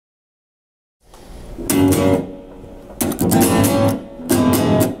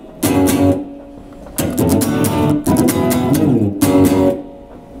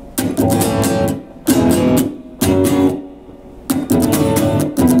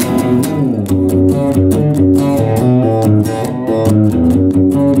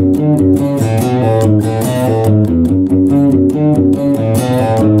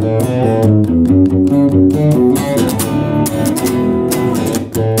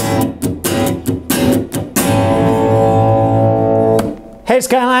Hey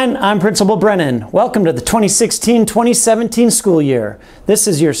Skyline, I'm Principal Brennan. Welcome to the 2016-2017 school year. This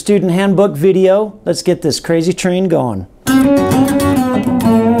is your student handbook video. Let's get this crazy train going.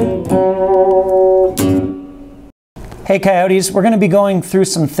 Hey Coyotes, we're going to be going through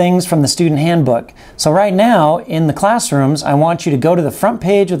some things from the student handbook. So right now in the classrooms, I want you to go to the front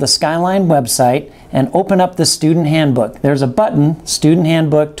page of the Skyline website and open up the student handbook. There's a button, Student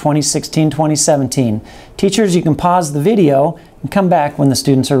Handbook 2016-2017. Teachers, you can pause the video and come back when the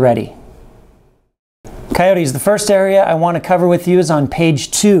students are ready. Coyotes, the first area I want to cover with you is on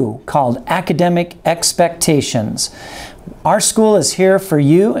page 2, called Academic Expectations. Our school is here for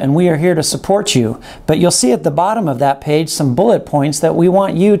you and we are here to support you, but you'll see at the bottom of that page some bullet points that we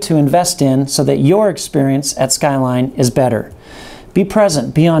want you to invest in so that your experience at Skyline is better. Be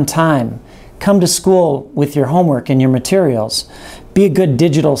present, be on time, come to school with your homework and your materials, be a good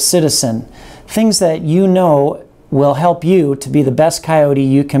digital citizen, things that you know will help you to be the best Coyote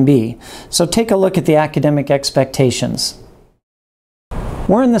you can be. So take a look at the academic expectations.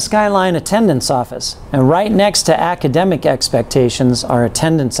 We're in the Skyline attendance office, and right next to academic expectations are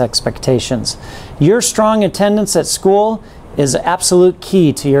attendance expectations. Your strong attendance at school is absolute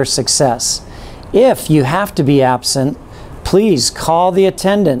key to your success. If you have to be absent, please call the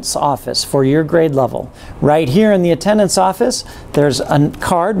attendance office for your grade level. Right here in the attendance office, there's a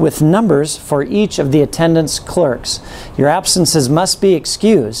card with numbers for each of the attendance clerks. Your absences must be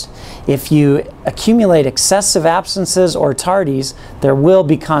excused. If you accumulate excessive absences or tardies, there will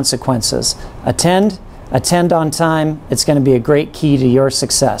be consequences. Attend on time. It's going to be a great key to your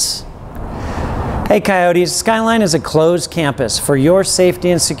success. Hey Coyotes, Skyline is a closed campus for your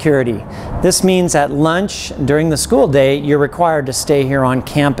safety and security. This means at lunch during the school day, you're required to stay here on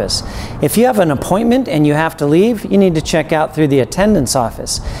campus. If you have an appointment and you have to leave, you need to check out through the attendance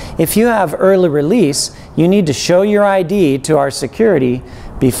office. If you have early release, you need to show your ID to our security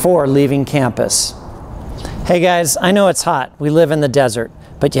before leaving campus. Hey guys, I know it's hot. We live in the desert,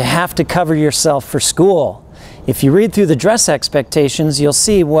 but you have to cover yourself for school. If you read through the dress expectations, you'll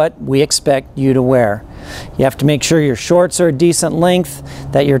see what we expect you to wear. You have to make sure your shorts are a decent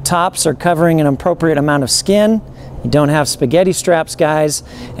length, that your tops are covering an appropriate amount of skin, you don't have spaghetti straps, guys,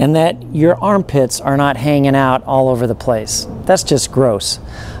 and that your armpits are not hanging out all over the place. That's just gross.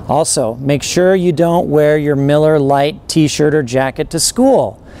 Also, make sure you don't wear your Miller Lite t-shirt or jacket to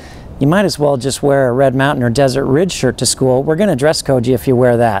school. You might as well just wear a Red Mountain or Desert Ridge shirt to school. We're going to dress code you if you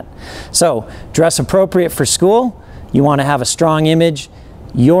wear that. So, dress appropriate for school. You want to have a strong image.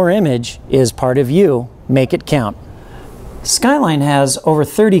 Your image is part of you. Make it count. Skyline has over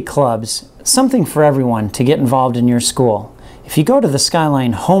 30 clubs, something for everyone to get involved in your school. If you go to the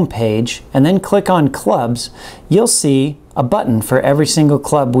Skyline homepage and then click on clubs, you'll see a button for every single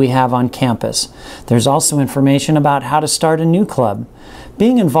club we have on campus. There's also information about how to start a new club.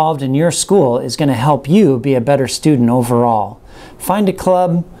 Being involved in your school is going to help you be a better student overall. Find a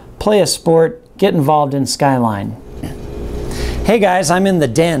club, play a sport, get involved in Skyline. Hey guys, I'm in the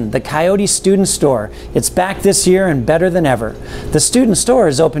Den, the Coyote Student Store. It's back this year and better than ever. The student store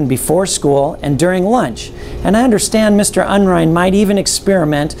is open before school and during lunch. And I understand Mr. Unrein might even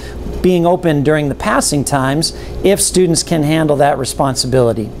experiment being open during the passing times if students can handle that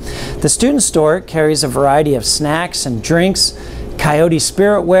responsibility. The student store carries a variety of snacks and drinks, Coyote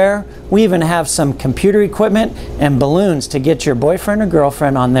spirit wear. We even have some computer equipment and balloons to get your boyfriend or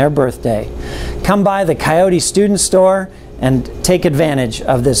girlfriend on their birthday. Come by the Coyote Student Store and take advantage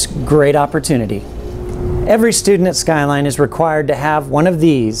of this great opportunity. Every student at Skyline is required to have one of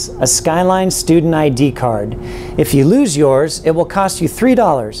these, a Skyline student ID card. If you lose yours, it will cost you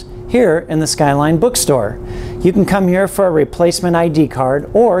 $3 here in the Skyline bookstore. You can come here for a replacement ID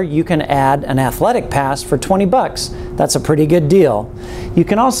card, or you can add an athletic pass for 20 bucks. That's a pretty good deal. You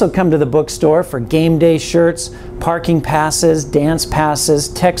can also come to the bookstore for game day shirts, parking passes, dance passes,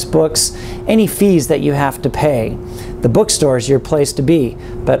 textbooks, any fees that you have to pay. The bookstore is your place to be,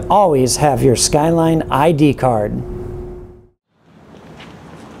 but always have your Skyline ID card.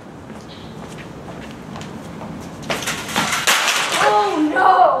 Oh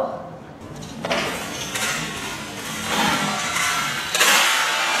no!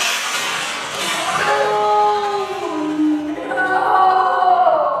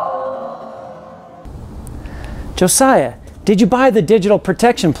 Josiah, did you buy the digital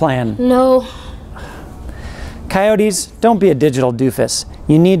protection plan? No. Coyotes, don't be a digital doofus.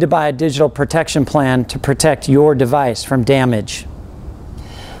 You need to buy a digital protection plan to protect your device from damage.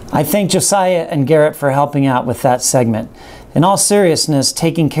 I thank Josiah and Garrett for helping out with that segment. In all seriousness,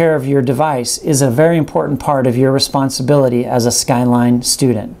 taking care of your device is a very important part of your responsibility as a Skyline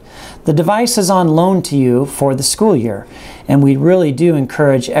student. The device is on loan to you for the school year, and we really do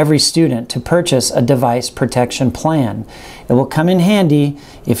encourage every student to purchase a device protection plan. It will come in handy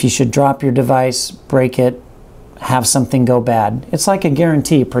if you should drop your device, break it, have something go bad. It's like a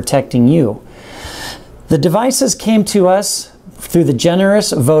guarantee protecting you. The devices came to us through the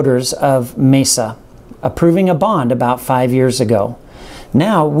generous voters of Mesa, approving a bond about 5 years ago.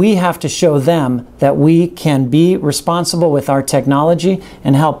 Now we have to show them that we can be responsible with our technology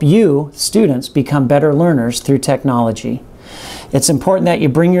and help you, students, become better learners through technology. It's important that you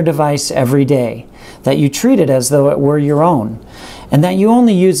bring your device every day, that you treat it as though it were your own, and that you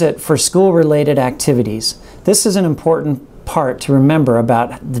only use it for school-related activities. This is an important part to remember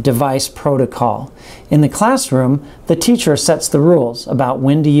about the device protocol. In the classroom, the teacher sets the rules about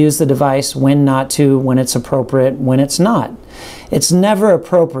when to use the device, when not to, when it's appropriate, when it's not. It's never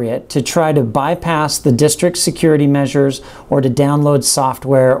appropriate to try to bypass the district security measures or to download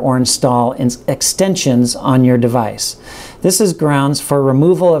software or install extensions on your device. This is grounds for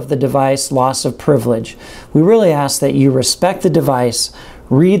removal of the device, loss of privilege. We really ask that you respect the device,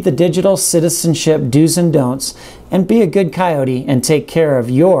 read the digital citizenship do's and don'ts, and be a good coyote and take care of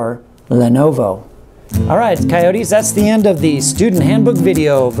your Lenovo. All right, coyotes, that's the end of the Student Handbook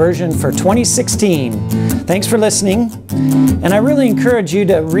video version for 2016. Thanks for listening. And I really encourage you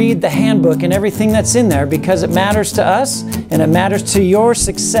to read the handbook and everything that's in there because it matters to us and it matters to your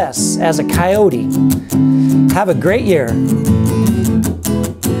success as a coyote. Have a great year.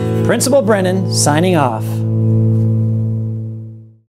 Principal Brennan signing off.